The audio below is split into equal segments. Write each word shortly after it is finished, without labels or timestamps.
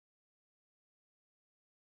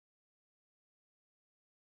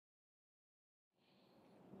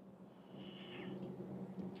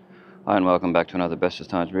Hi and welcome back to another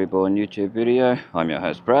Bestestimes Reborn YouTube video. I'm your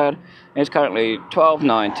host Brad. It's currently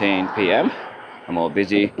 12:19 PM, a more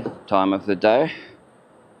busy time of the day.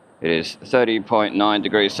 It is 30.9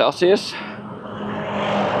 degrees Celsius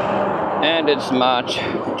and it's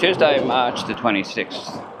Tuesday, March the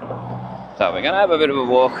 26th. So we're going to have a bit of a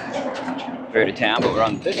walk through to town, but we're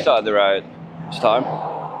on this side of the road this time,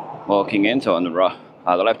 walking in, so on the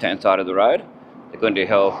left hand side of the road, the Gundy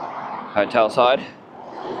Hill Hotel side.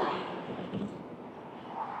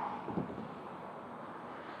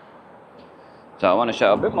 So I want to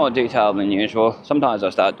show a bit more detail than usual. Sometimes I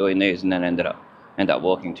start doing these and then end up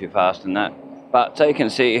walking too fast and that. But so you can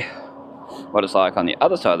see what it's like on the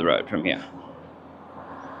other side of the road from here.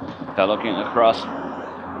 So looking across,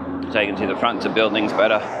 so you can see the fronts of buildings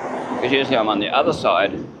better. Because usually I'm on the other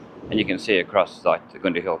side and you can see across like the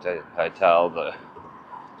Gundy Hill Hotel, the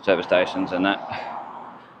service stations and that.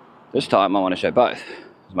 This time I want to show both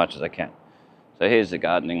as much as I can. So here's the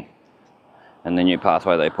gardening and the new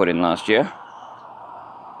pathway they put in last year.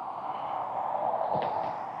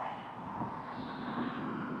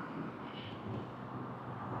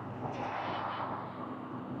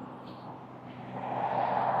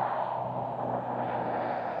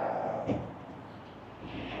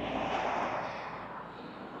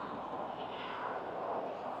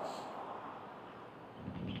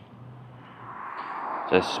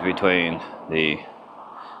 This is between the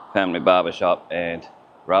family barber shop and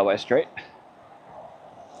Railway Street.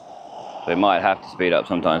 So we might have to speed up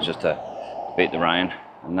sometimes just to beat the rain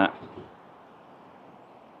and that.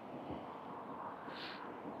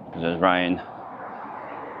 There's rain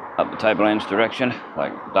up the Tablelands direction,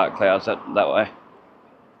 like dark clouds that way.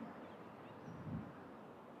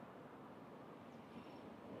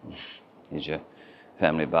 Here's your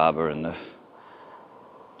family barber and the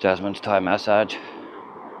Jasmine's Thai massage.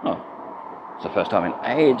 Oh, it's the first time in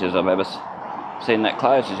ages I've ever seen that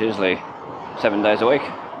closed. It's usually 7 days a week.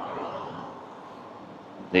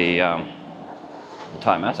 The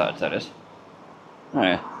Thai massage, that is. Oh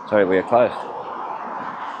yeah, sorry, we are closed.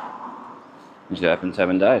 Usually open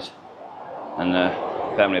 7 days. And the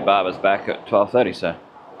family barber's back at 12:30, so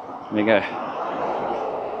there you go.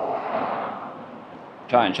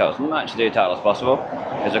 Try and show as much detail as possible.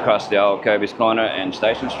 Is across the old Kirby's Corner and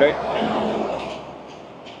Station Street.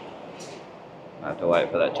 I have to wait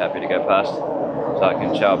for that chappie to go past so I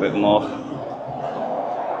can show a bit more.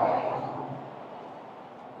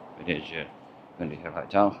 But here's your Gundy Hill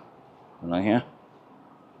Hotel along here.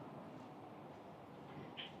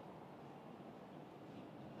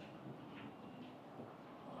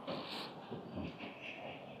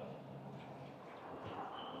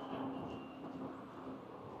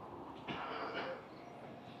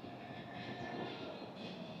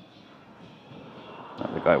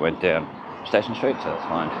 The guy went down Station Street, so that's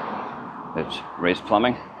fine. It's Reese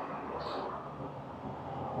Plumbing.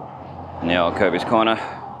 And the old Kirby's Corner.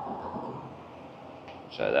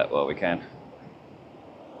 Show that while we can.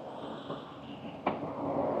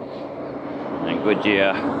 And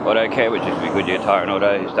Goodyear Auto Care, which used to be Goodyear Tire and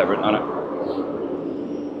Auto, used to have written on it.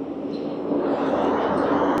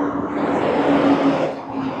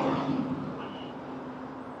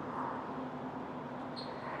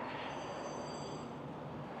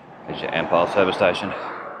 Here's your Ampol service station,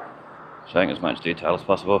 showing as much detail as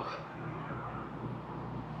possible.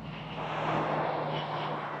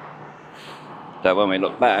 So when we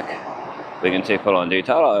look back, we can see full on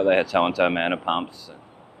detail. Oh, they had so-and-so amount of pumps, and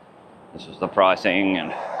this was the pricing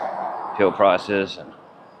and fuel prices and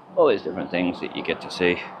all these different things that you get to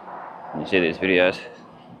see when you see these videos.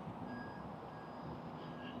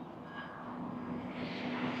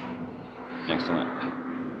 Excellent.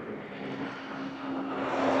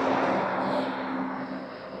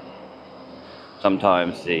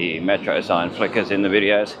 Sometimes the metro sign flickers in the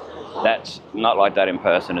videos. That's not like that in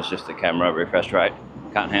person, it's just the camera refresh rate.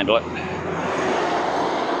 Can't handle it.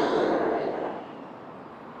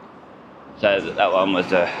 So that one was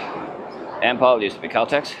Ampol, used to be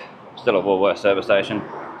Caltex. Still a Woolworths service station.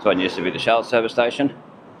 This one used to be the Shell service station.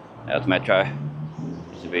 Now it's Metro.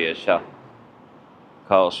 Used to be a Shell.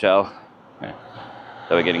 Coles Shell. Yeah.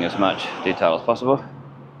 So we're getting as much detail as possible.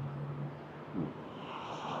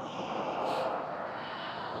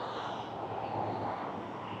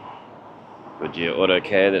 Goodyear Auto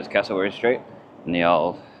Care, that's Castleberry Street, and the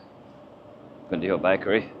old Gundy Hill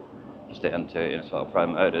Bakery, just down to Innisfail Pro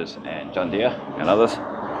Motors and John Deere and others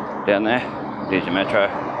down there. Here's your Metro.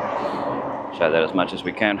 Show that as much as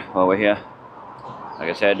we can while we're here. Like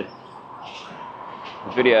I said,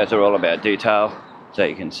 the videos are all about detail, so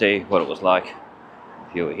you can see what it was like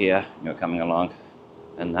if you were here and you were coming along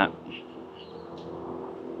and that.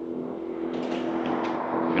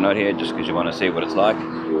 not here just because you want to see what it's like.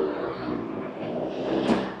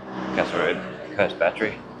 Castle Road Coast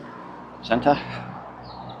Battery Centre,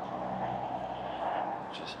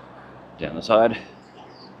 just down the side.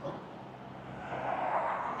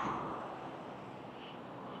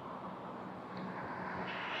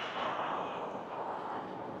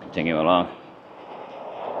 Continue along.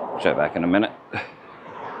 Show back in a minute.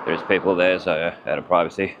 There's people there, so out of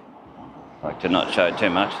privacy, I like to not show too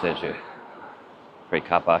much. There's your free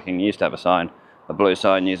car parking. You used to have a sign, a blue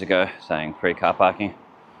sign years ago saying free car parking.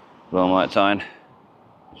 Blue and white sign.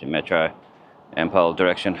 There's your metro and pole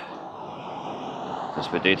direction. Just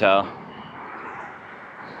for detail.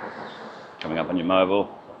 Coming up on your mobile.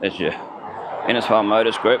 There's your Innisfail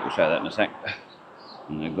Motors group. We'll show that in a sec.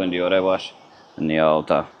 And the Gundy Auto Wash and the old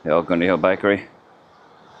Gundy Hill Bakery.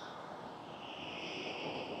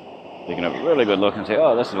 You can have a really good look and say,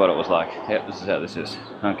 oh, this is what it was like. Yep, this is how this is.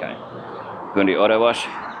 Okay. Gundy Auto Wash.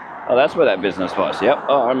 Oh, that's where that business was. Yep.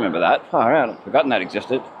 Oh, I remember that. Far out. I've forgotten that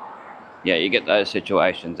existed. Yeah, you get those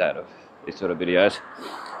situations out of these sort of videos.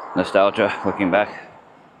 Nostalgia, looking back.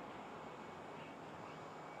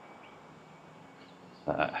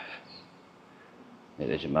 Yeah,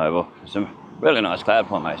 there's your mobile. There's some really nice cloud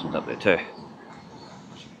formations up there too.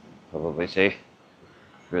 Probably see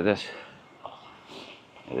through this.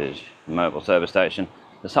 There's the mobile service station.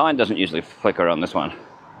 The sign doesn't usually flicker on this one.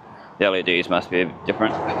 The LEDs must be a bit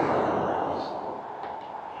different.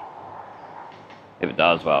 If it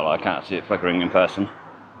does, well, I can't see it flickering in person.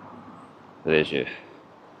 But there's your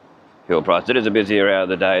fuel price. It is a busier hour of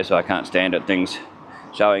the day, so I can't stand at things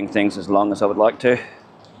showing things as long as I would like to. A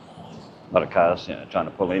lot of cars, you know, trying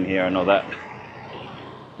to pull in here and all that.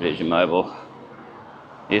 There's your mobile.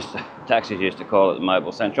 Taxis used to call it the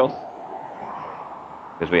Mobile Central,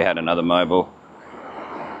 because we had another mobile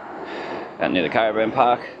out near the Caravan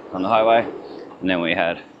Park on the highway, and then we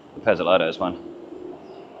had the Pezzolotto's one.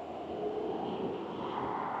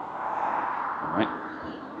 Alright.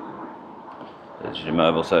 There's your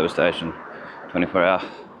mobile service station, 24 hour.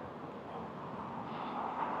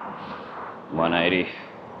 180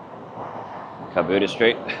 Caboodle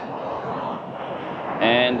Street.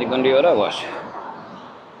 And the Gundy Auto Wash.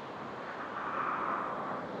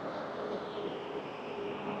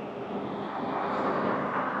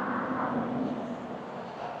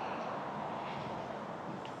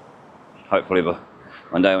 Hopefully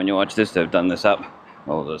one day when you watch this, they've done this up.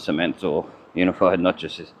 All the cement's all unified, not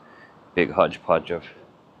just this big hodgepodge of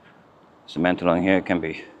cement along here. It can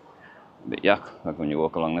be a bit yuck. Like when you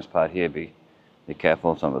walk along this part here, be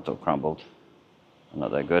careful. Some of it's all crumbled.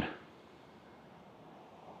 Not that good.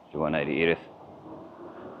 It's 180 Edith.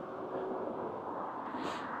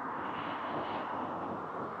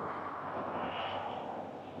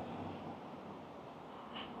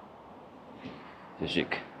 This is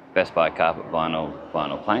Best Buy carpet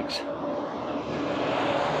vinyl planks.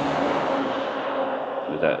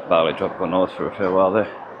 Was at Bali Tropical North for a fair while there.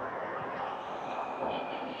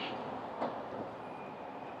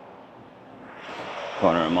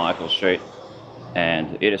 Corner of Michael Street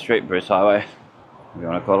and Edith Street, Bruce Highway, if you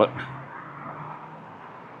want to call it.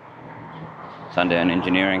 Sundown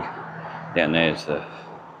Engineering. Down there's the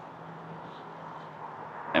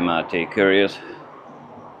MRT Couriers.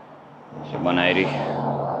 It's 180.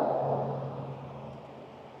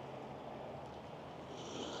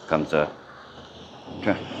 Comes a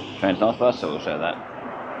Trans North bus, so we'll show that.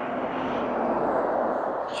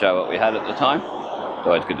 Show what we had at the time. It's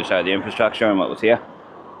always good to show the infrastructure and what was here.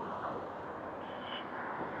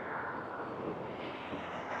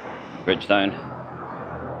 Bridgestone.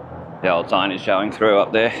 The old sign is showing through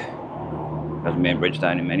up there. Hasn't been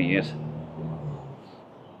Bridgestone in many years.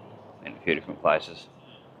 In a few different places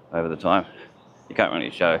over the time. You can't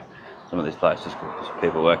really show some of these places because there's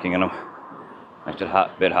people working in them. Makes it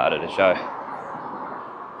a bit harder to show.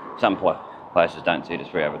 Some places don't see it as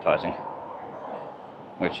free advertising,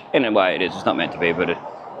 which in a way it is. It's not meant to be, but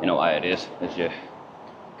in a way it is. There's your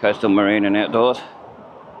Coastal Marine and Outdoors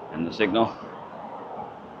and the Signal.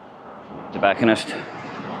 Tobacconist.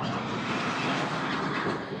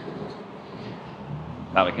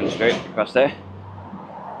 Pelican Street across there.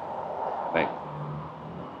 Wait.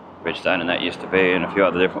 Bridgestone, and that used to be, and a few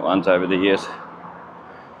other different ones over the years,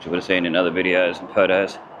 which you would have seen in other videos and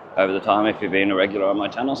photos over the time if you've been a regular on my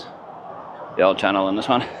channels. The old channel and this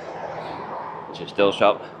one, which is Still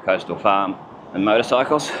Shop, Coastal Farm and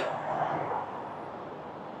Motorcycles.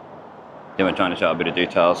 Then we're trying to show a bit of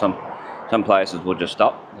detail. Some places will just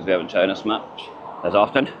stop because we haven't shown us much as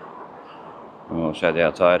often. And we'll show the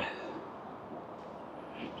outside,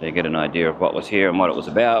 so you get an idea of what was here and what it was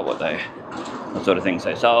about, what sort of things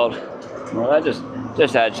they sold. Well, they just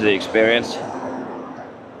just adds to the experience.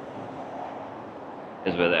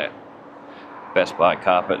 Is where the Best Buy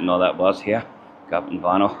carpet and all that was here. Carpet and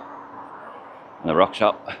vinyl. And the rock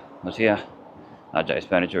shop was here. RJ's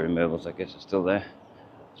Furniture Removals, I guess it's still there.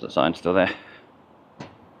 So the sign's still there.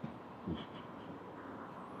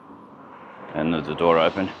 And there's the door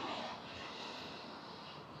open.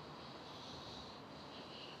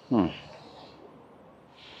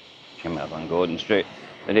 Came up on Gordon Street.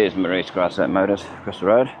 It is Maurice Grassett Motors across the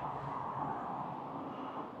road.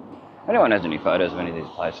 Anyone has any photos of any of these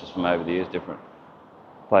places from over the years, different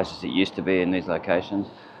places that used to be in these locations,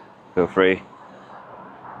 feel free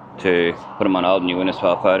to put them on old new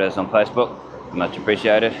Innisfail photos on Facebook. Much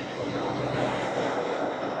appreciated.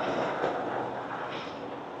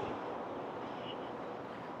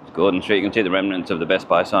 It's Gordon Street. You can see the remnants of the Best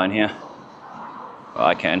Buy sign here. Well,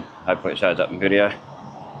 I can. Hopefully it shows up in video.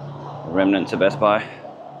 The remnants of Best Buy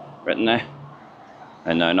written there.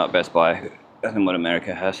 And no, not Best Buy, than what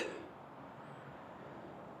America has.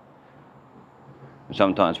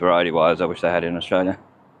 Sometimes variety-wise, I wish they had it in Australia.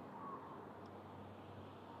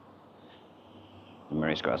 The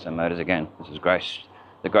Maurice Grassett Motors again. This is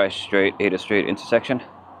the Grace Street, Edith Street intersection.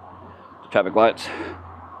 The traffic lights.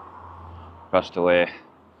 Across to where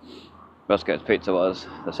Roscoe's Pizza was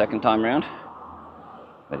the second time round.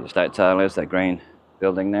 Where the estate sale is, that green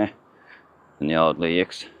building there. And the old Lee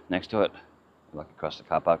X next to it. Like across the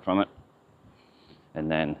car park from it. And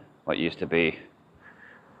then what used to be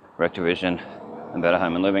Rectivision and Better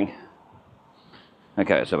Home and Living.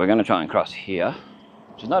 Okay, so we're going to try and cross here,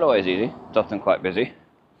 which is not always easy. It's often quite busy.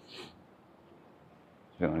 So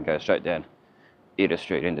we want to go straight down Edith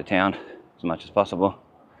Street into town as much as possible.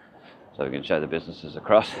 So we can show the businesses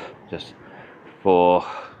across, just for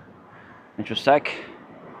interest's sake.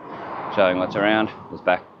 Showing what's around. This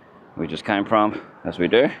back we just came from, as we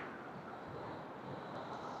do.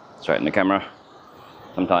 Straighten the camera.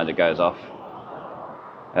 Sometimes it goes off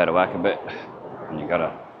out of whack a bit. And you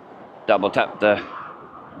gotta double tap the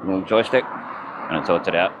little joystick and it sorts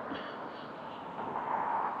it out.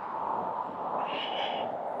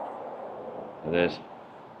 So there's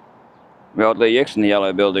the old Lee X, and the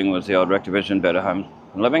yellow building was the old Rectivision Better Home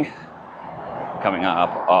and Living. Coming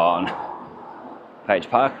up on Page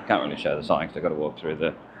Park. Can't really show the sign because I've got to walk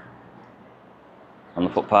through on the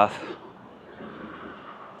footpath.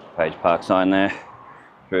 Page Park sign there.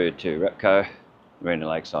 Through to Repco. Marina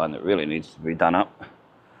Lake sign that really needs to be done up.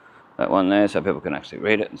 That one there, so people can actually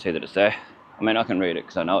read it and see that it's there. I mean, I can read it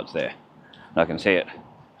because I know it's there. And I can see it,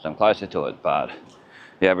 so I'm closer to it, but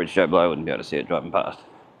the average Joe Blow wouldn't be able to see it driving past.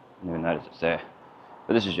 And even notice it's there.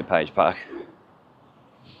 But this is your Page Park.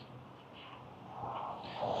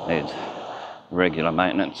 Needs regular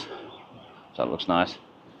maintenance, so it looks nice.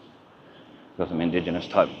 Got some indigenous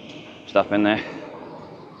type stuff in there.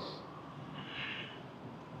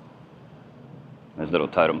 There's little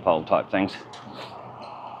totem pole type things.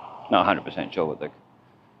 Not 100% sure what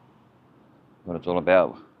it's all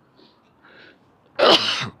about.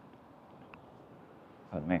 Pardon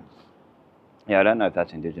me. Yeah, I don't know if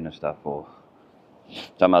that's indigenous stuff or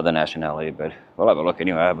some other nationality, but we'll have a look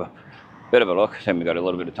anyway. Have a bit of a look. Then we've got a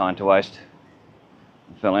little bit of time to waste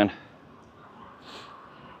and fill in.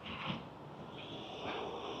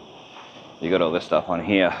 You got all this stuff on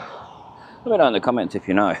here. Let me know in the comments if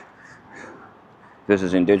you know. This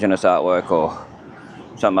is indigenous artwork or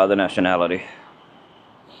some other nationality,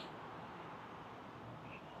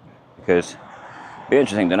 because it'd be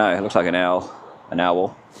interesting to know. It looks like an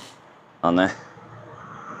owl on there.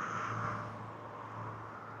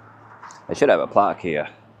 They should have a plaque here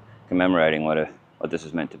commemorating what this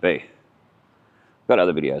is meant to be. I've got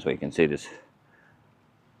other videos where you can see this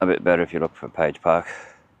a bit better if you look for Page Park,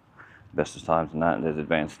 Bestestimes and that. And there's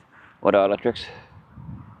Advanced Auto Electrics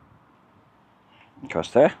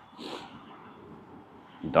across there.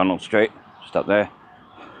 Donald Street, just up there.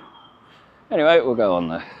 Anyway, we'll go on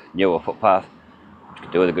the newer footpath, which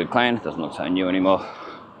could do with a good clean. It doesn't look so new anymore.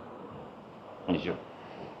 There's your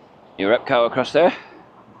Repco across there.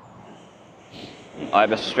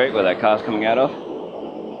 Ibis Street, where that car's coming out of.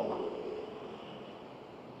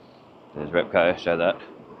 There's Repco, show that.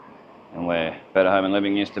 And where Better Home and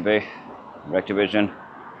Living used to be. Rectivision.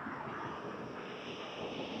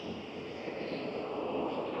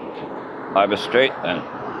 Ibis Street, and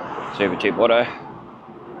Super Cheap Auto,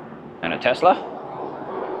 and a Tesla.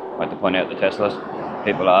 I'd like to point out the Teslas.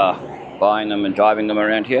 People are buying them and driving them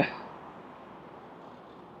around here.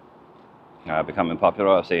 Becoming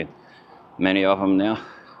popular. I've seen many of them now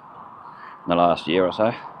in the last year or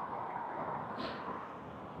so.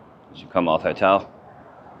 This is Commonwealth Hotel.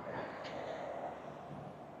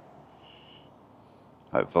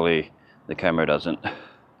 Hopefully the camera doesn't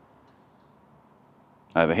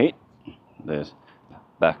overheat. There's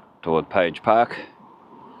back toward Page Park.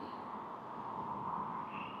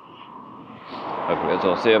 Hopefully it's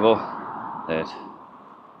all seeable. There's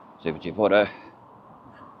Super Cheap Auto.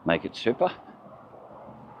 Make it super.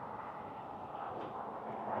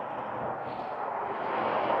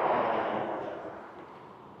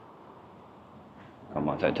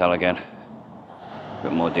 Commonwealth Hotel again. A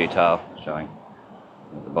bit more detail showing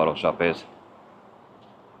where the bottle shop is.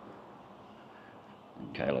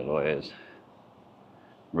 And Kayla Lawyers.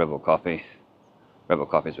 Rebel Coffee. Rebel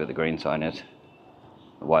Coffee is where the green sign is.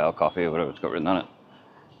 The Whale Coffee or whatever it's got written on it.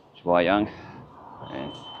 It's Y Young.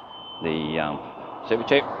 And the Super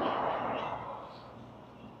Cheap.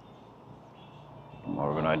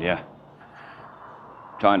 More of an idea.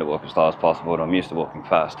 Trying to walk as slow as possible, but I'm used to walking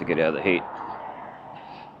fast to get out of the heat,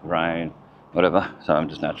 rain, whatever, so I'm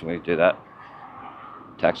just naturally do that.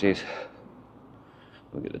 Taxis.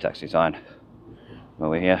 Look at the taxi sign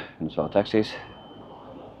while we're here. Innisfail taxis.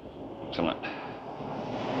 Excellent.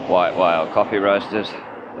 White Whale Coffee Roasters.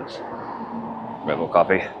 That's Rebel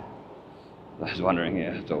Coffee. I was wondering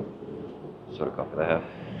here, it's all sort of coffee they have.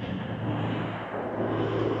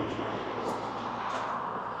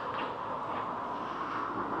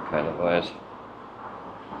 Okay, the boys.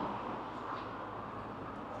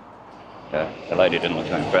 Yeah, the lady didn't look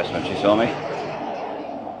too impressed when she saw me.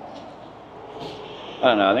 I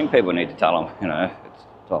don't know, I think people need to tell him, you know, it's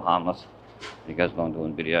all harmless. He goes along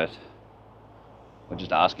doing videos. Or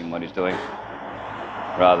just ask him what he's doing.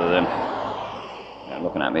 Rather than, you know,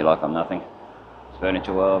 looking at me like I'm nothing. It's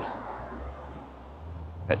Furniture World.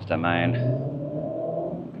 Pets Domain.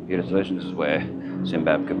 Computer Solutions is where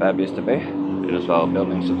Simbab Kebab used to be. Innisfail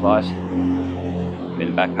Building Supplies.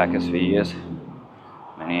 Been backpackers for years.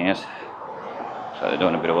 Many years. So they're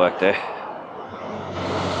doing a bit of work there.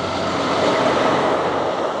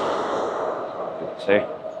 Good to see.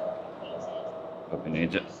 Hope he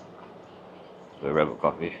needs it. That's where Rebel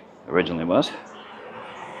Coffee originally was.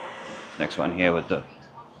 Next one here with the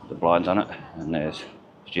blinds on it. And there's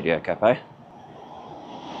Studio Cafe.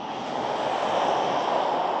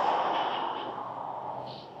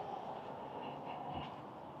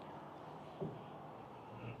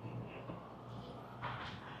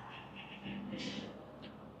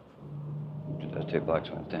 Those two blokes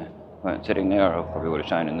weren't sitting there, or probably would have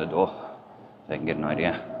shown in the door so they can get an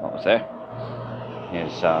idea what was there.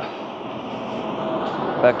 Here's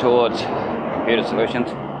back towards Computer Solutions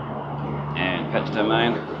and Pets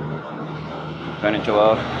Domain, Furniture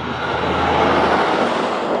World.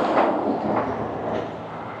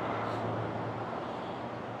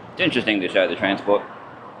 It's interesting to show the transport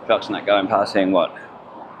trucks and that going past, seeing what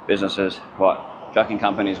businesses, what trucking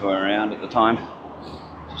companies were around at the time.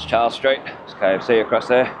 It's Charles Street, there's KFC across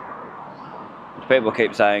there. Which people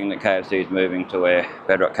keep saying that KFC is moving to where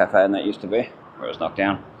Bedrock Cafe and that used to be, where it was knocked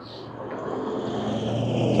down.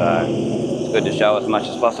 So it's good to show as much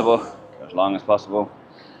as possible, as long as possible,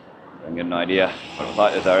 and get an idea what it was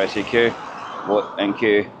like. There's our SEQ,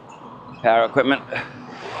 NQ power equipment.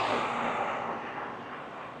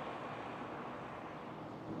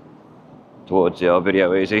 Towards the old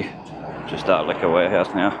Video Easy, just start Liquor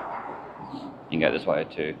Warehouse now. You can go this way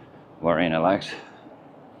to Warina Lakes,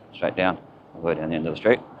 straight down, all the way down the end of the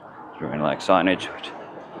street. Warina Lakes signage, which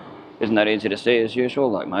isn't that easy to see as usual,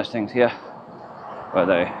 like most things here, where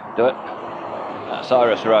they do it.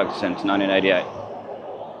 Cyrus Rugs since 1988.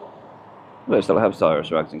 They still have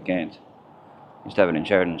Cyrus Rugs in Cairns. Used to have it in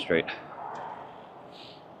Sheridan Street.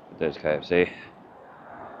 But there's KFC.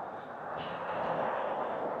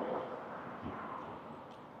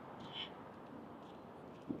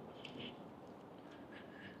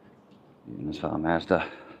 Innisfail Mazda.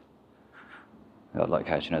 The old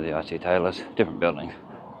location of the IT Taylors. Different building.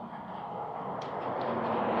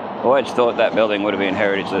 I always thought that building would have been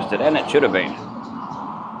heritage listed, and it should have been.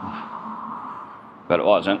 But it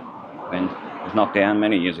wasn't. And it was knocked down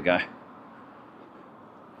many years ago.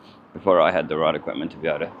 Before I had the right equipment to be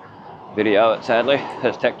able to video it, sadly.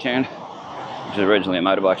 There's Tech Tune, which is originally a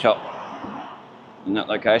motorbike shop in that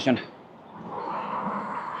location.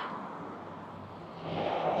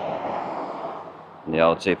 The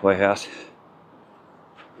old Sepoy House.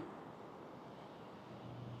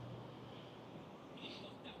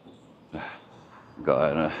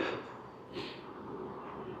 Guy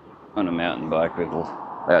on a mountain bike with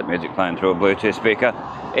loud music playing through a Bluetooth speaker.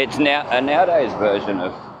 It's now a nowadays version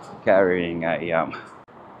of carrying a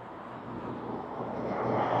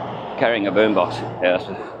boombox. Yeah,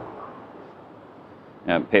 so, you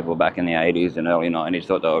know, people back in the 80s and early 90s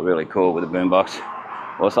thought they were really cool with a boombox.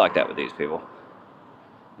 Well, it's like that with these people.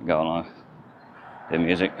 go along their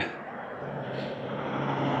music.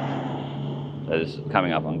 So this is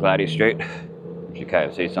coming up on Glady Street. There's your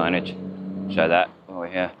KFC signage. Show that while we're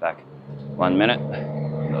here. Back 1 minute.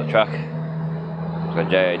 Little truck. It's got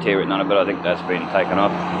JAT written on it, but I think that's been taken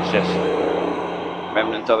off. It's just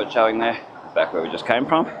remnants of it showing there. Back where we just came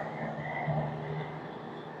from.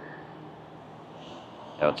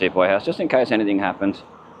 The old Sepoy house, just in case anything happens,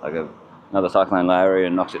 like another cyclone Larry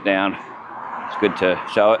and knocks it down. It's good to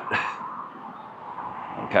show it.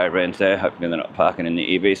 The caravans there, hopefully they're not parking in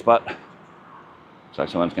the EV spot. Looks like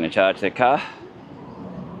someone's going to charge their car,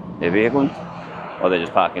 their vehicle, or they're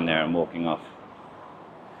just parking there and walking off.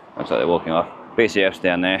 Looks like they're walking off. BCF's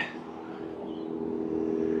down there.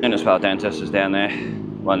 Innisfail dentist is down there.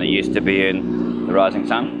 One that used to be in the Rising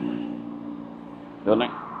Sun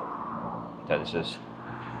building. So this is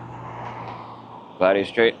Glady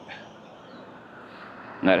Street.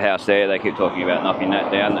 And that house there, they keep talking about knocking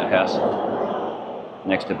that down, that house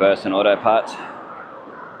next to Burson Auto Parts.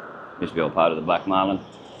 Used to be all part of the Black Marlin.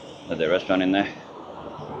 Had their restaurant in there.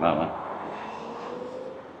 Marlin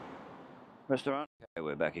restaurant. Okay,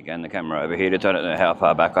 we're back again. The camera overheated. I don't know how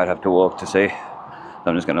far back I'd have to walk to see. So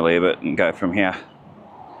I'm just going to leave it and go from here.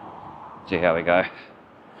 See how we go.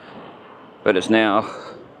 But it's now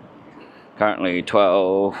currently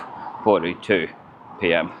 12:42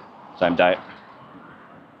 PM. Same date.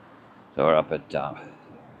 So we're up at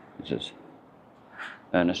this is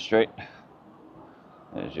Ernest Street.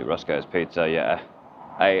 There's your Roscoe's Pizza, yeah.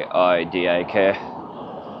 AIDA Care,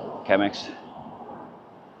 Chemex,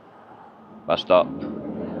 bus stop,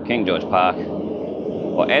 King George Park,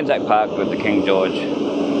 or Anzac Park with the King George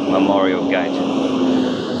Memorial Gate.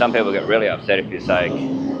 Some people get really upset if you say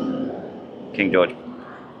King George,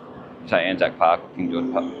 say Anzac Park, King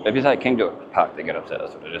George Park. If you say King George Park, they get upset.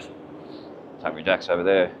 That's what it is. Hungry Jack's over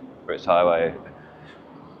there, Brits Highway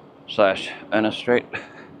 / Ernest Street.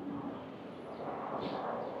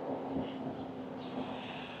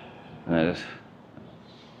 And there's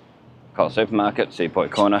Coles Supermarket, Sepoy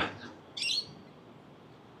Corner.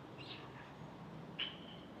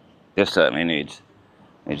 This certainly needs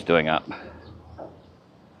doing up.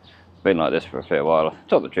 It's been like this for a fair while.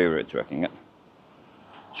 It's all the tree roots wrecking it.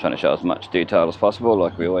 Trying to show as much detail as possible,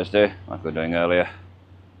 like we always do, like we were doing earlier.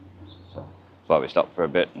 So that's why we stopped for a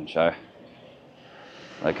bit and show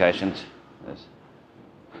locations. There's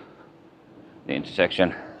the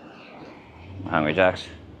intersection, Hungry Jack's.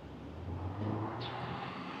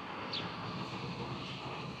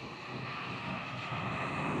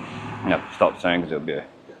 Yep, stop soon because there'll be a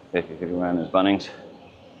beefy figure around. There's Bunnings,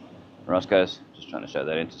 Roscoe's. Just trying to show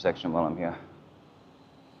that intersection while I'm here.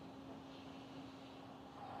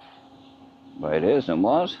 Where it is and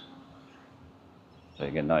was. So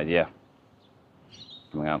you get an idea.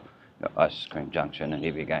 Coming up, got Ice Cream Junction and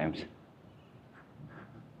EV Games.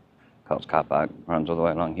 Coles car park runs all the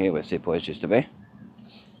way along here where Sepoys used to be.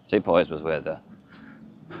 Sepoys was where the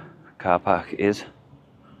car park is.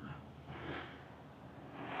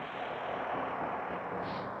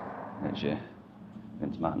 There's your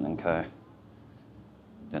Vince Martin and Co.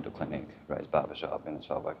 Dental Clinic, Ray's Barbershop,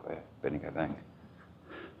 Innisfail Workwear, Bendigo Bank.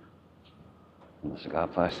 And the cigar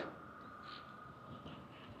place.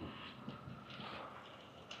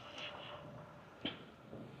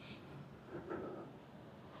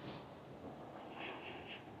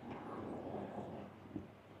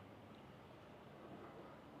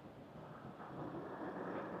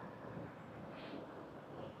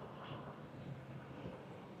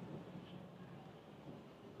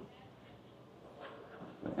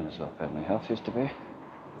 Innisfail Family Health used to be. A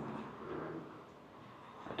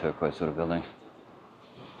turquoise sort of building.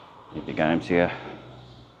 EV Games here.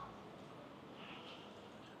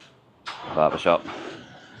 Barbershop.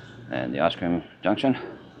 And the Ice Cream Junction.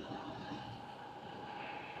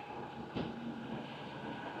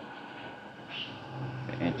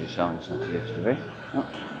 Anti-showing stuff used to be. Oh.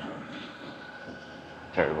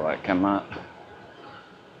 Terry White Kmart.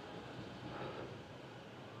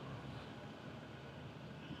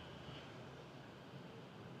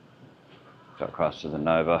 Got across to the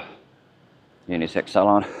Nova Unisex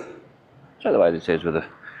Salon. Show the way this is with a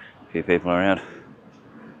few people around.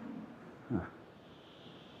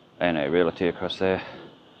 A&A Realty across there.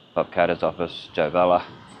 Bob Catter's office, Joe Vella,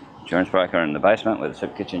 insurance broker in the basement where the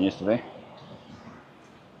soup kitchen used to be.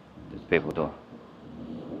 There's people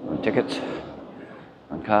doing tickets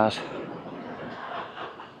on cars.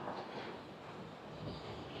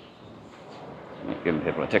 You're giving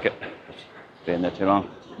people a ticket for being there too long.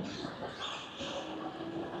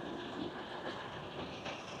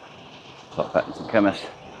 Top Pattinson Chemist,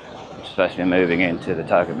 which is supposed to be moving into the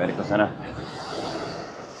Target Medical Centre.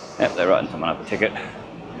 Yep, they're writing someone up a ticket.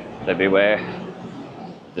 So beware.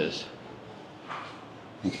 There's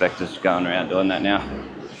inspectors going around doing that now.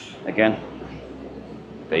 Again,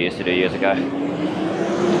 they used to do years ago.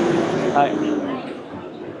 Hi.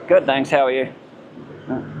 Good, thanks. How are you?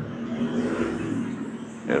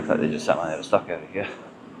 It looks like there's just something out of stock over here.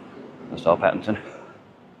 That's all Pattinson.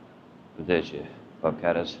 But there's your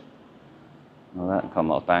bobcatters. All that, and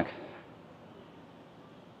Commonwealth Bank.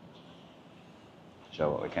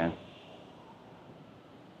 Show what we can.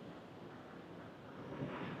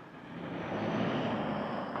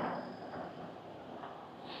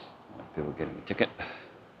 People getting a ticket.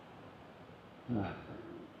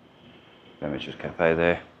 Furniture's Cafe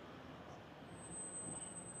there.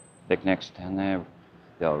 Picnics down there.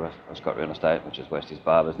 The old Scott Real Estate, which is Westie's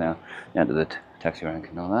Barbers now. Down to the taxi rank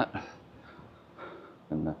and all that.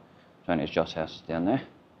 And the Tony's Joss house down there.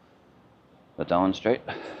 The Darwin Street.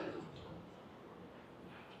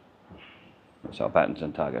 So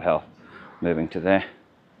Pattinson, Target Health, moving to there.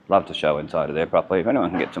 Love to show inside of there properly. If anyone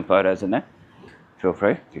can get some photos in there, feel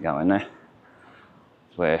free if you go in there.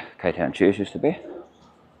 It's where K-Town Shoes used to be.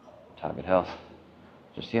 Target Health,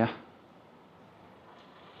 just here.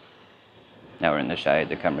 Now we're in the shade,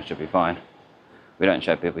 the camera should be fine. We don't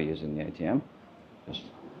show people using the ATM, just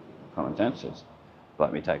common sense. It's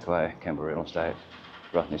Like Me Takeaway, Campbell Real Estate,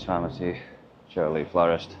 Rothney's Pharmacy, Shirley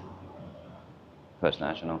Florist, First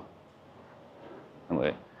National, and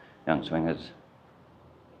we're Young Swingers,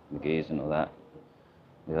 McGee's and all that.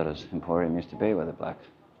 The others Emporium used to be, where the black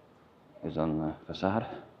is on the facade.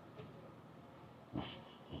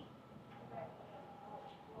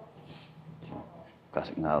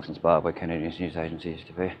 Classic Nails inspired where Kennedy's news agency used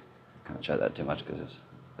to be. Can't show that too much because it's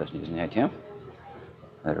the person using the ATM.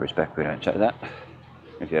 Out of respect, we don't show that.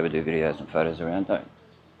 If you ever do videos and photos around,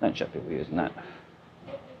 don't show people using that.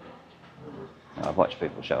 I've watched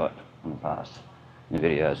people show it in the past in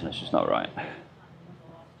videos and it's just not right.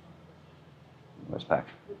 Westpac.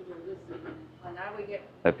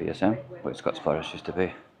 OPSM, where Scott's Florist used to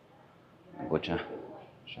be. Butcher.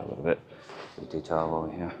 Show a little bit of detail while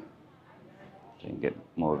we're here. So you can get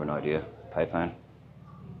more of an idea. Payphone.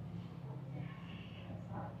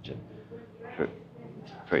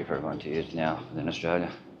 Free for everyone to use now within Australia.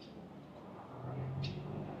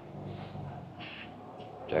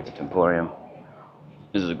 Jacket Emporium.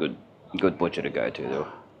 This is a good butcher to go to. They're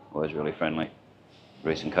always really friendly.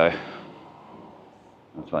 Reese & Co.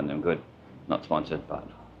 I find them good. Not sponsored, but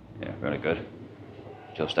yeah, really good.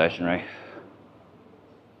 Jill Stationery.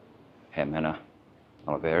 Hair Manor.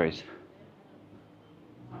 Oliveries.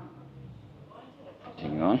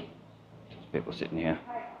 Continue on. There's people sitting here.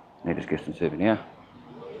 Neatest Gifts and Souvenir.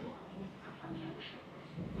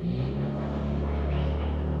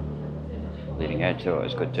 Leading Edge, they're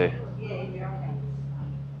always good too.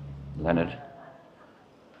 Leonard.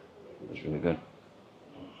 That's really good.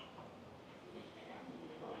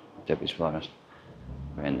 Debbie's Florist.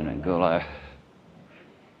 Brandon and Gullo.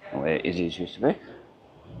 Where Izzy's used to be.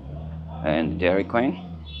 And Dairy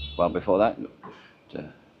Queen. Well before that,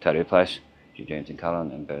 the Tattoo Place. Eugene's in Colour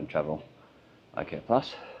and then Burn Travel. IKEA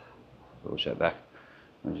Plus. We'll show back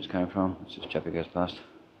where we just came from. It's just Chappie goes past.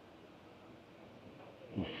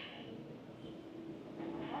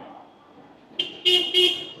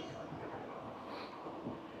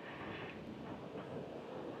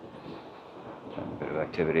 A bit of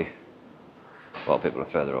activity. While people are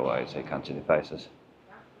further away so you can't see their faces.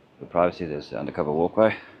 For privacy, there's the undercover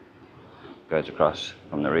walkway. Goes across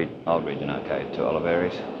from the old Region Arcade to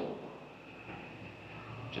Oliveries,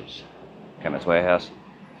 which is Chemist Warehouse.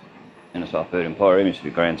 Innisfail Food Emporium used to be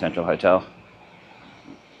Grand Central Hotel.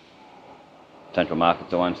 Central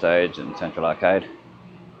Market's at one stage and Central Arcade.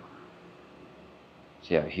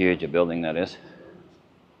 See how huge a building that is.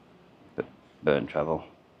 Burn Travel,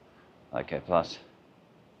 IK Plus.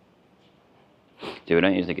 See, we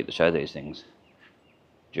don't usually get to show these things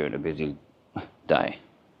during a busy day.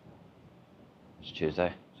 It's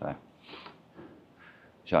Tuesday, so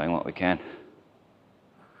showing what we can.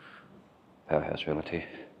 Powerhouse Realty,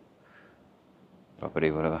 property,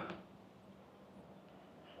 whatever.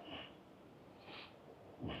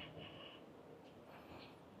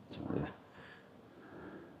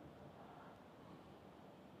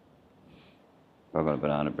 I've got a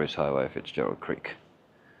Banana Bruce Highway, Fitzgerald Creek.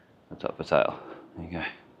 That's up for sale. There you go.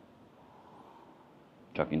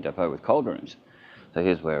 Trucking depot with cold rooms. So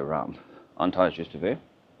here's where Unties used to be. I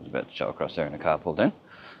was about to show across there in a car pulled in.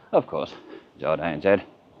 Of course, the old ANZ.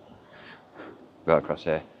 Go across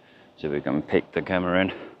there so we can poke the camera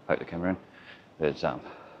in. There's yeah,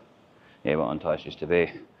 where Unties used to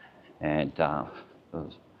be. And the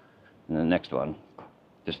next one,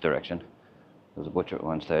 this direction. There was a butcher at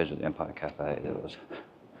one stage with the Empire Cafe. There was,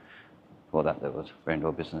 before that, there was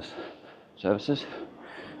Brandor Business Services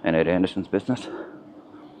and Ed Anderson's business.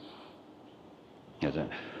 There's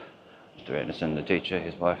Mr. Anderson, the teacher,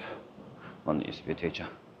 his wife, one that used to be a teacher.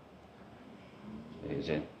 He's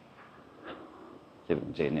in. See if we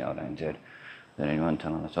can see in the old ANZ. Is there anyone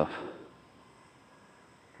telling us off?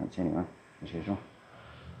 Can't see anyone, as usual.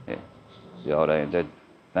 Yeah, the old ANZ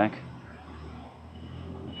bank.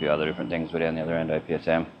 A few other different things were down the other end,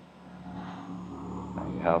 OPSM,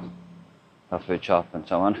 maybe health food shop and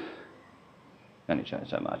so on. Only show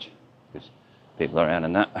so much because people are around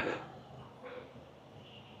in that.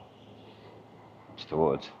 It's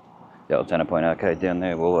towards the old Centrepoint Arcade down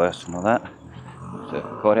there, Woolworths and all that. The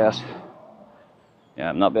courthouse. Yeah,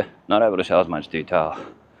 I'm not able to show as much detail.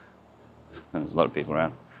 There's a lot of people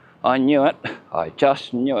around. I knew it. I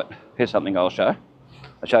just knew it. Here's something I'll show.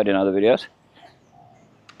 I showed in other videos.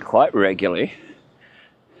 Quite regularly,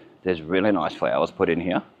 there's really nice flowers put in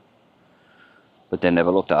here, but they're never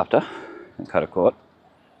looked after and cut a court.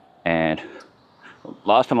 And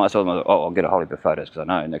last time I saw them, I thought, oh, I'll get a whole heap of photos because I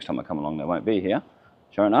know next time I come along they won't be here.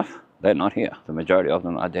 Sure enough, they're not here. The majority of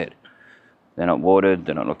them are dead. They're not watered,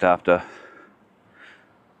 they're not looked after.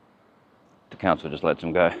 The council just lets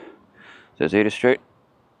them go. There's Edith Street.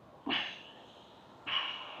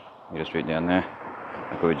 Edith Street down there,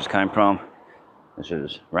 like where we just came from. This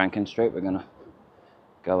is Rankin Street. We're gonna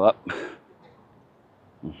go up.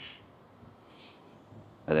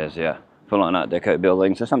 There's full-on Art Deco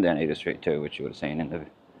buildings. There's some down Edith Street too, which you would have seen in the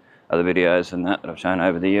other videos and that I've shown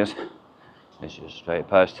over the years. This is straight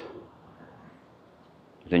post.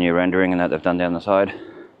 The new rendering and that they've done down the side.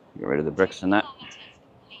 Get rid of the bricks and that.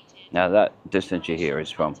 Now that distance you hear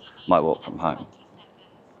is from my walk from home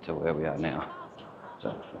to where we are now. So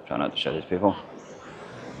I'll try not to show these people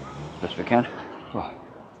as best we can. Oh.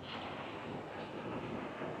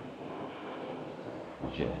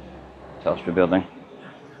 Yeah. Telstra building,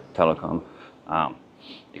 telecom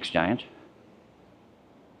exchange,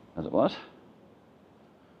 as it was.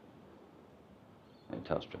 Yeah,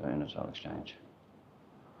 Telstra Innisfail exchange.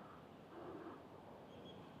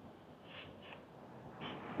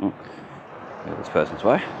 Yeah, this person's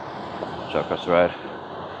way. Shot across the road.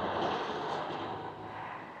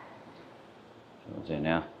 So what's there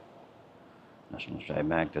now? National Australia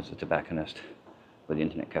Bank. There's a tobacconist where the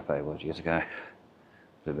internet cafe was years ago.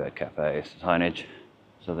 Bluebird Cafe, signage.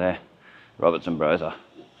 So there. Robertson Broser.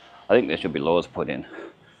 I think there should be laws put in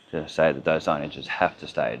to say that those signages have to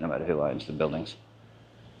stay no matter who owns the buildings.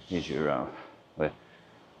 Here's your where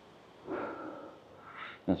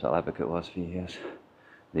Innisfail Advocate was for years.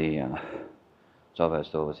 The Zovo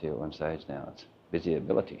store was here at one stage. Now it's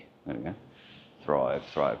Visibility. There we go. Thrive,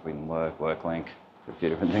 Win Work, WorkLink. A few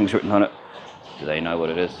different things written on it. Do they know what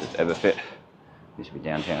it is? It's Everfit. Used to be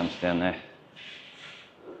Downtowns down there.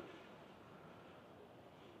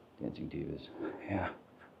 Dancing Divas. Yeah.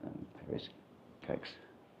 And various cakes.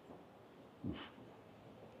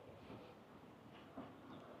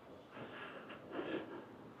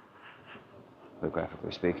 Where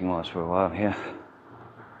Graphically Speaking was for a while here.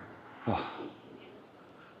 Oh.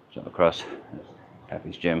 Jump across.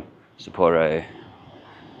 Happy's Gym. Sapore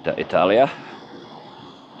d'Italia.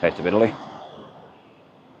 Taste of Italy.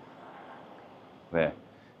 Where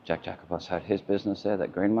Jack Jacobus had his business there,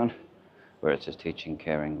 that green one. Where it says teaching,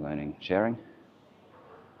 caring, learning, sharing.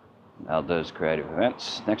 Aldo's Creative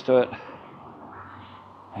Events next to it.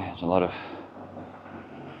 Yeah, there's a lot of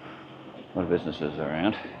businesses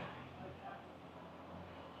around.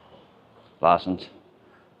 Larson's,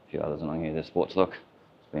 a few others along here. There's Sports Look,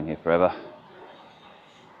 it's been here forever.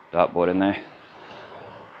 Dartboard in there.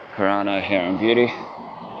 Carano Hair and Beauty,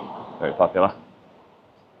 very popular.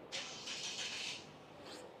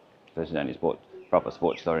 This is the only proper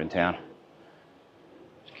sports store in town.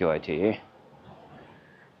 It's QATE.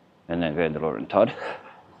 And then Vanderlore and Todd.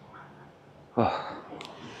 Oh,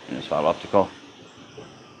 Innisfail Optical,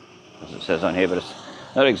 as it says on here, but it's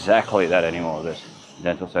not exactly that anymore. There's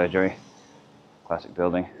dental surgery, classic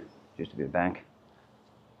building, used to be a bank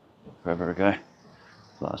forever ago.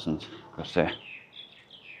 Larson's across there.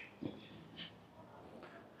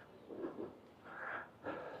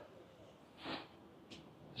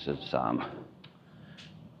 This is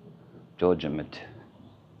George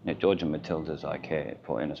and Matilda's Eye Care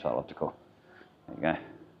for Innisfail Optical. There you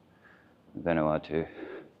go. Vanuatu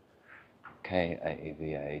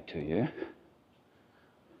KAVA2U.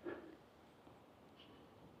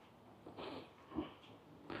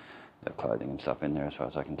 Got clothing and stuff in there as far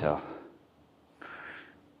as I can tell.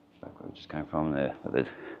 Back where we just came from there, with the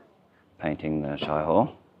painting the Shy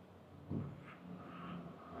Hall.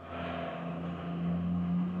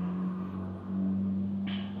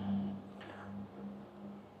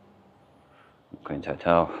 Queen's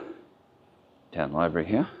Hotel, Town Library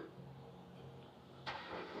here.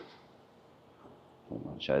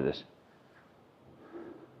 I'll show this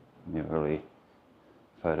murally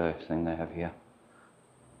photo thing they have here.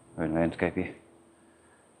 Very landscapey.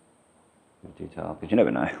 Good detail, because you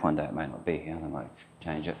never know, one day it may not be here, they might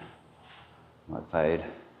change it, might fade.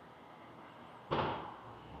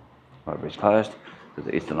 Library's closed because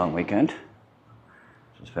the Easter long weekend,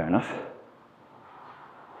 which is fair enough.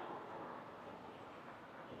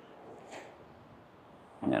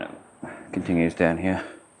 And it continues down here.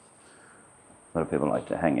 A lot of people like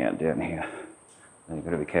to hang out down here. So you've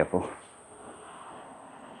got to be careful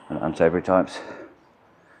at unsavoury times.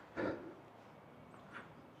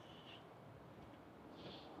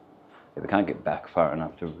 If we can't get back far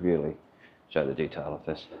enough to really show the detail of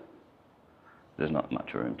this, there's not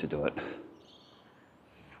much room to do it.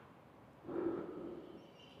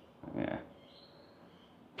 Yeah.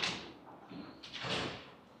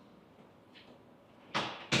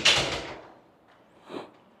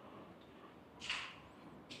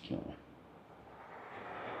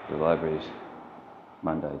 The library's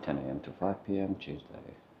Monday 10 a.m. to 5 p.m, Tuesday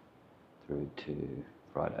through to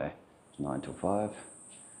Friday, it's 9 till 5,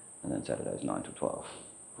 and then Saturday's 9 till 12.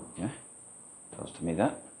 Okay, tells to me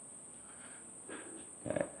that.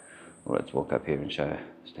 Okay, well, let's walk up here and show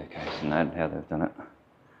the staircase and that, how they've done it.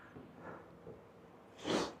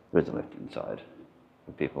 There is a lift inside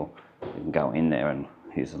for people. You can go in there and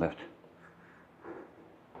use the lift.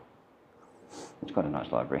 It's quite a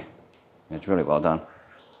nice library. It's really well done.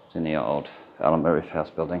 It's in the old Alamo Roof House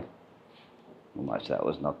building. Well, most of that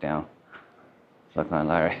was knocked down. Cyclone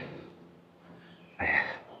Larry.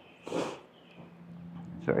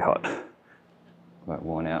 It's very hot. Quite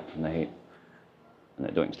worn out from the heat. And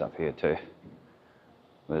they're doing stuff here too.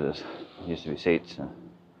 Where there used to be seats.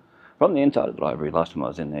 From the inside of the library, last time I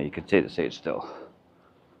was in there, you could see the seats still.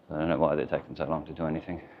 I don't know why they're taking so long to do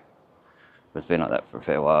anything. But it's been like that for a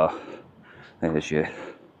fair while. I think this year,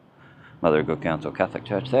 Mother of Good Counsel Catholic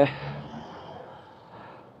Church there.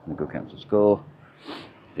 The Good Counsel School.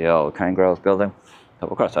 The old Cane Growers building. So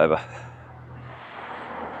we'll cross over.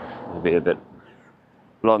 It'll be a bit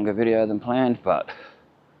longer video than planned, but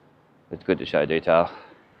it's good to show detail.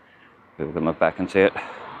 People can look back and see it.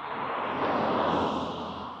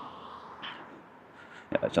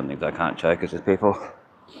 Yeah, some things I can't show because there's people.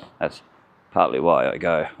 That's partly why I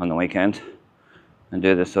go on the weekend and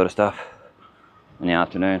do this sort of stuff in the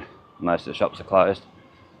afternoon. Most of the shops are closed.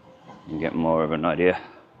 You can get more of an idea.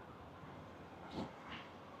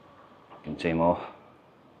 You can see more.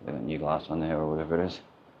 Got a new glass on there or whatever it is.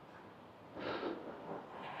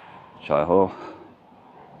 Shire Hall.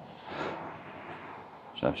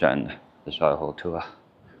 So I've shown the Shire Hall tour.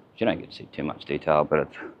 You don't get to see too much detail, but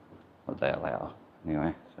it's what they allow.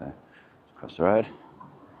 Anyway, so across the road.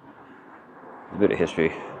 There's a bit of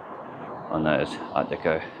history on those Art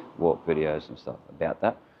Deco walk videos and stuff about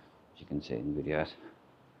that, as you can see in the videos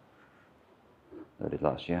that I did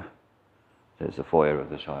last year. There's the foyer of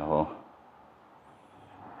the Shire Hall.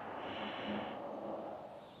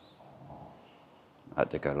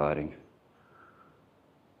 Art Deco lighting.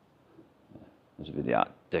 This would be the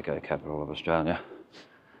Art Deco capital of Australia.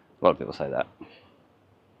 A lot of people say that.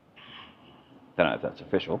 Don't know if that's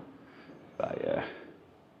official, but yeah.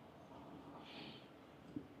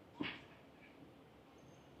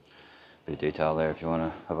 Bit of detail there if you want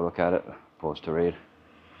to have a look at it. Pause to read.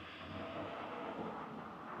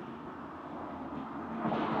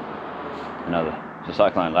 Another, it's a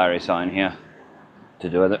Cyclone Larry sign here to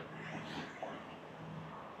do with it.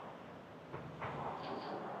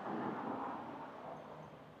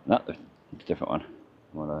 No, it's a different one.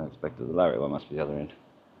 What I expected, the Larry one must be the other end.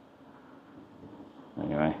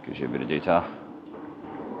 Anyway, gives you a bit of detail.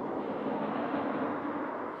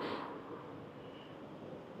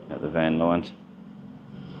 Got the Van Lawns.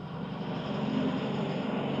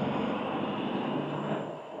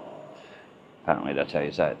 Apparently that's how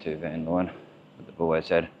you say it too, Van Lawn. What they've always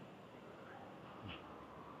said.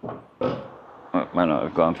 Well, might not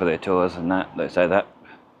have gone for their tours and that, they say that.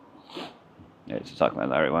 Yeah, it's a Cyclone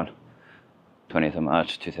Larry one. 20th of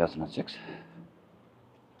March 2006.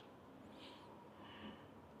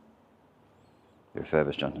 The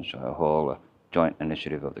refurbished Johnson Shire Hall, a joint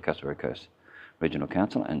initiative of the Castlereagh Coast Regional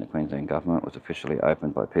Council and the Queensland Government, was officially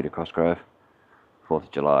opened by Peter Cosgrove, 4th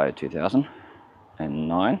of July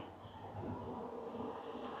 2009.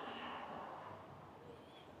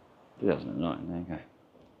 2009, there you go.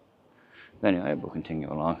 But anyway, we'll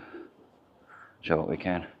continue along, show what we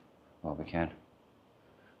can, while we can.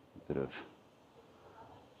 A bit of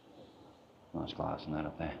nice glass and that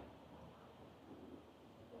up there.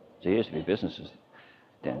 there used to be businesses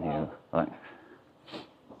down here, like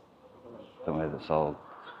somewhere that sold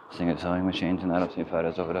Singer sewing machines and that. I've seen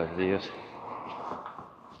photos of it over the years.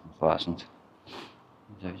 It's licensed.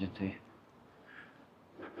 It's agency.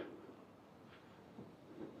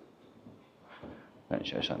 Don't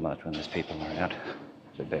show so much when there's people around,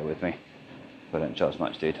 so bear with me. I don't show as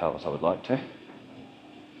much detail as I would like to.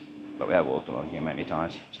 But we have walked along here many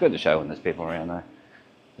times. It's good to show when there's people around though.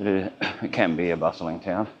 It can be a bustling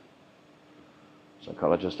town.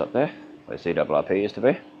 Psychologist up there, where CRRP used to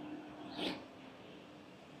be.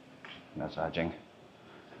 Massaging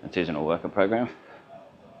and seasonal worker program.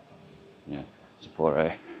 Yeah, support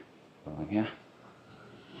A along here.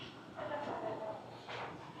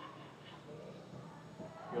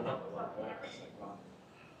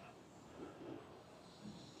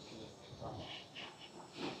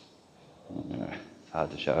 It's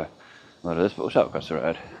hard to show a lot of this, but we'll show across the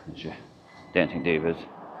road. There's your Dancing Divas,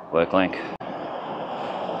 Work Link,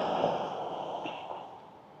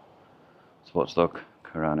 Sports Look,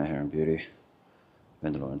 Corona Hair and Beauty,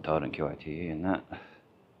 Vendor and Todd and QITE and that.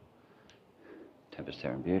 Tempest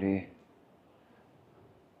Hair and Beauty,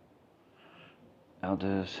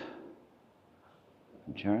 Elders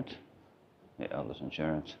Insurance, yeah, Elders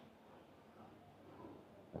Insurance,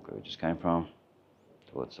 that's where we just came from,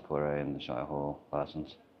 towards Support A and the Shire Hall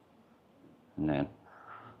license. And then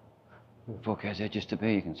Forecast Edge used to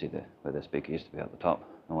be, you can see where the speaker used to be at the top,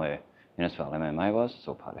 and where Innisfail MMA was. It's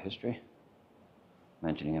all part of history.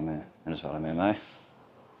 Mentioning Innisfail MMA,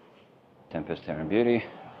 Tempest Hair and Beauty,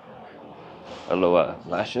 Allure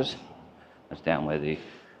Lashes. That's down where the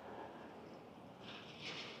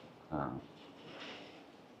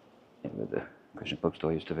where the Christian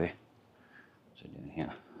bookstore used to be. So down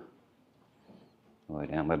here, all the way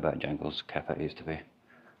down where Bojangles Cafe used to be.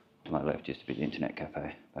 To my left used to be the Internet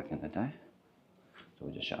Cafe back in the day. So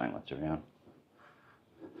we're just showing what's around.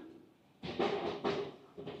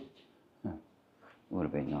 It would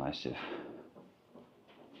have been nice if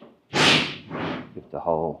the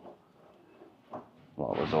whole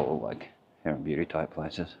lot was all like hair and beauty type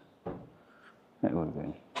places. It would have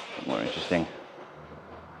been more interesting.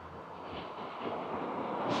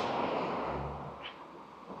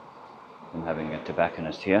 Than having a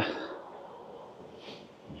tobacconist here.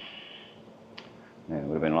 Yeah, it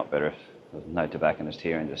would have been a lot better if there was no tobacconist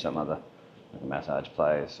here and just some other like a massage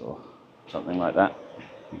place or something like that.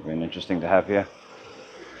 It would have been interesting to have here.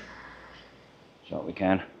 So what we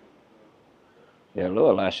can. Yeah,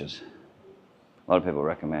 Allure Lashes. A lot of people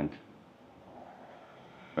recommend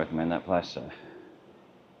that place, so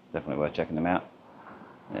definitely worth checking them out.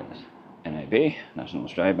 There's NAB, National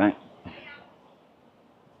Australia Bank.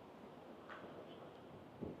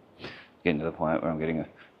 Getting to the point where I'm getting a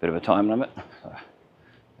bit of a time limit, so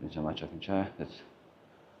there's so much I can show. That's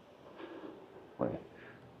where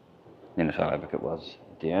the Innisfail Advocate was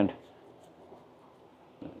at the end.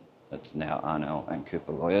 That's now Arnell and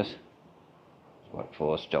Cooper Lawyers.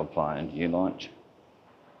 Workforce, Job Find, U-Launch.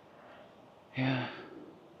 Yeah.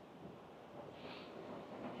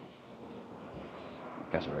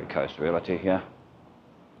 Castlereagh Coast Realty here.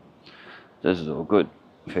 This is all good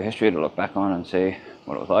for history to look back on and see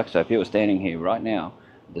what it was like. So if you were standing here right now,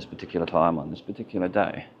 at this particular time, on this particular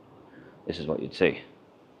day, this is what you'd see.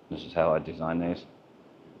 This is how I design these.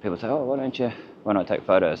 People say, oh, why don't you, when I take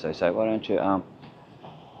photos, they say, why don't you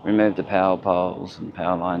remove the power poles and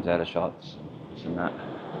power lines out of shots, this and that.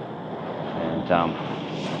 And,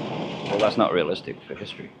 well, that's not realistic for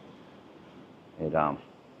history. It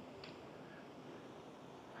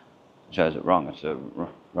shows it wrong. It's a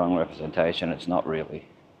wrong representation. It's not really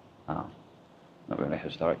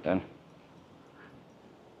historic then.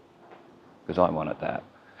 Because I wanted that.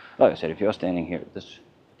 Like I said, if you're standing here at this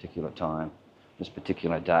particular time, this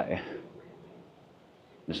particular day,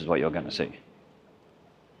 this is what you're going to see.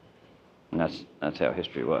 And that's how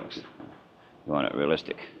history works. You want it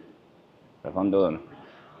realistic. So if I'm doing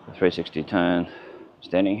a 360 turn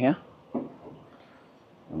standing here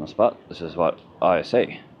on the spot, this is what I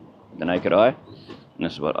see with the naked eye, and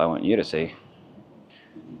this is what I want you to see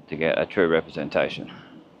to get a true representation.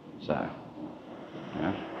 So, you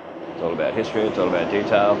know, it's all about history, it's all about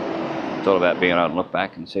detail, it's all about being able to look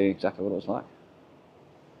back and see exactly what it was like.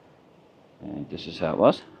 And this is how it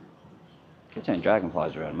was. Keep seeing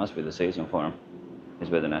dragonflies around. It must be the season for them. This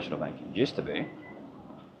is where the National Bank used to be,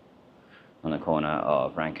 on the corner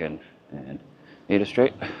of Rankin and Eder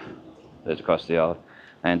Street. There's across the old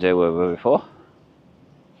ANZ where we were before.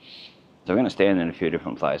 So we're going to stand in a few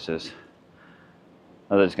different places.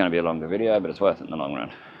 I know it's going to be a longer video, but it's worth it in the long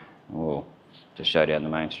run. We'll just show down the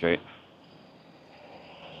main street.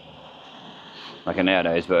 like a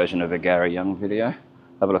nowadays version of a Gary Young video.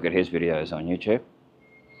 Have a look at his videos on YouTube.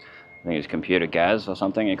 I think it's Computer Gaz or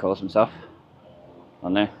something he calls himself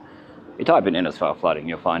on there. You type in Innisfail flooding,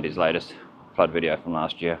 you'll find his latest flood video from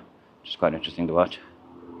last year, which is quite interesting to watch.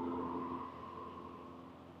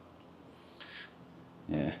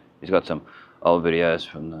 Yeah, he's got some old videos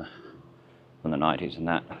from the 90s and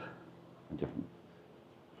that, and different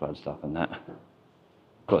flood stuff and that.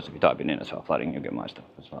 Of course, if you type in Innisfail flooding, you'll get my stuff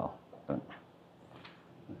as well. But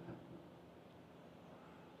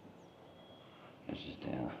this is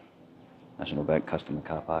our National Bank customer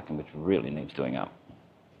car parking, which really needs doing up.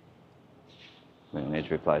 Really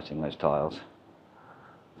needs replacing those tiles.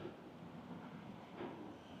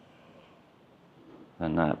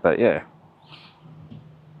 And that, but yeah.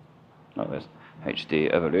 Oh, there's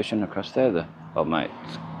HD Evolution across there, the old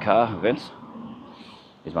mate's car events.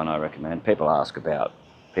 Is one I recommend. People ask about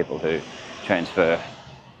people who transfer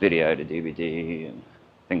video to DVD and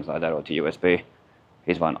things like that, or to USB.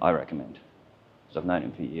 He's one I recommend, because I've known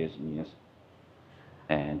him for years and years.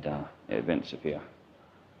 And events up here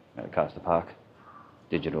at Castor Park,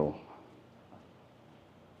 digital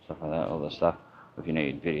stuff like that, all this stuff. If you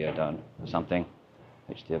need video done or something,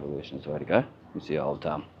 HD Evolution is the way to go. You see old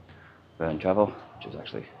Burn Travel, which is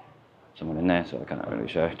actually someone in there, so I can't really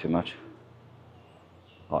show too much.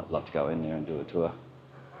 I'd love to go in there and do a tour,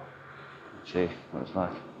 see what it's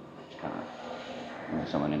like. Can't. There's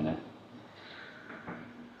someone in there.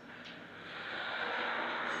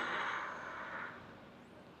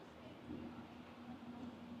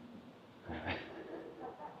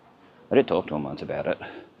 I did talk to them once about it,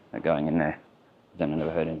 going in there. Then I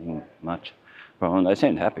never heard anything much from them. They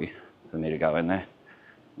seemed happy for me to go in there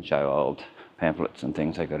and show old pamphlets and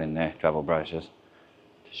things they got in there, travel brochures,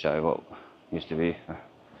 to show what used to be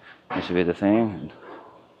the thing.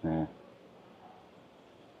 And, yeah.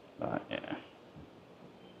 But yeah,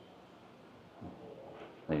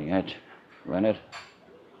 leading edge, Leonard.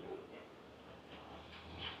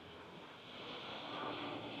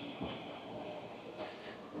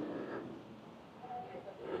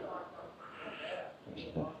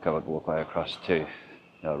 There's the covered walkway across to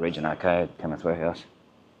the Region Arcade, Chemist Warehouse.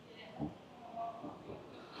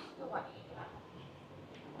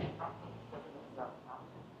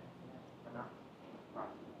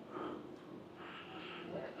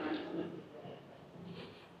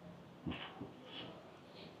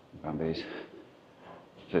 Brumbies,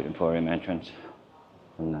 Food Emporium entrance,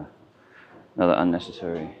 and another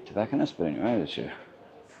unnecessary tobacconist, but anyway, that's your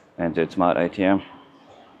ANZ Smart ATM.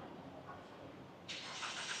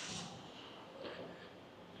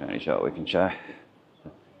 Only shot we can show.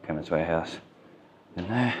 Chemist Warehouse in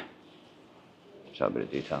there. Show a bit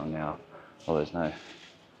of detail now. Well, there's no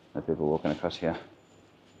people walking across here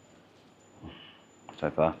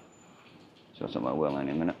so far. Show somewhere well in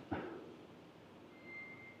a minute.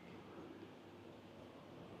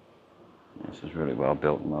 This is really well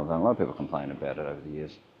built and well done. A lot of people complain about it over the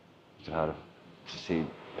years. It's hard to see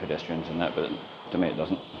pedestrians and that, but to me it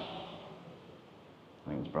doesn't. I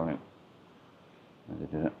think it's brilliant that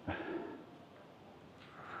they did it.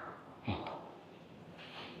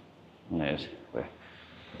 And there's where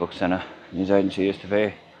the book centre news agency used to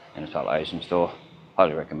be, and it's an Asian store.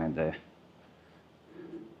 Highly recommend there.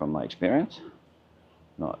 From my experience,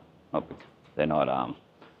 they're not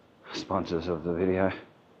sponsors of the video.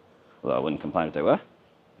 Although I wouldn't complain if they were.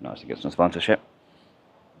 Nice to get some sponsorship.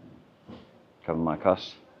 Cover my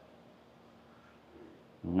costs.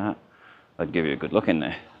 And that, I'd give you a good look in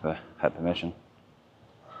there if I had permission.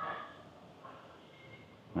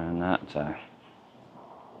 And that, so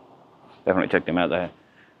definitely check them out. They have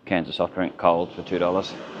cans of soft drink cold for $2.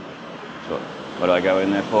 So what do I go in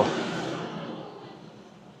there for?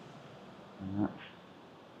 And that.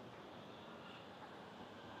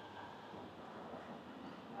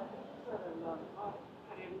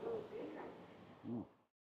 Mm.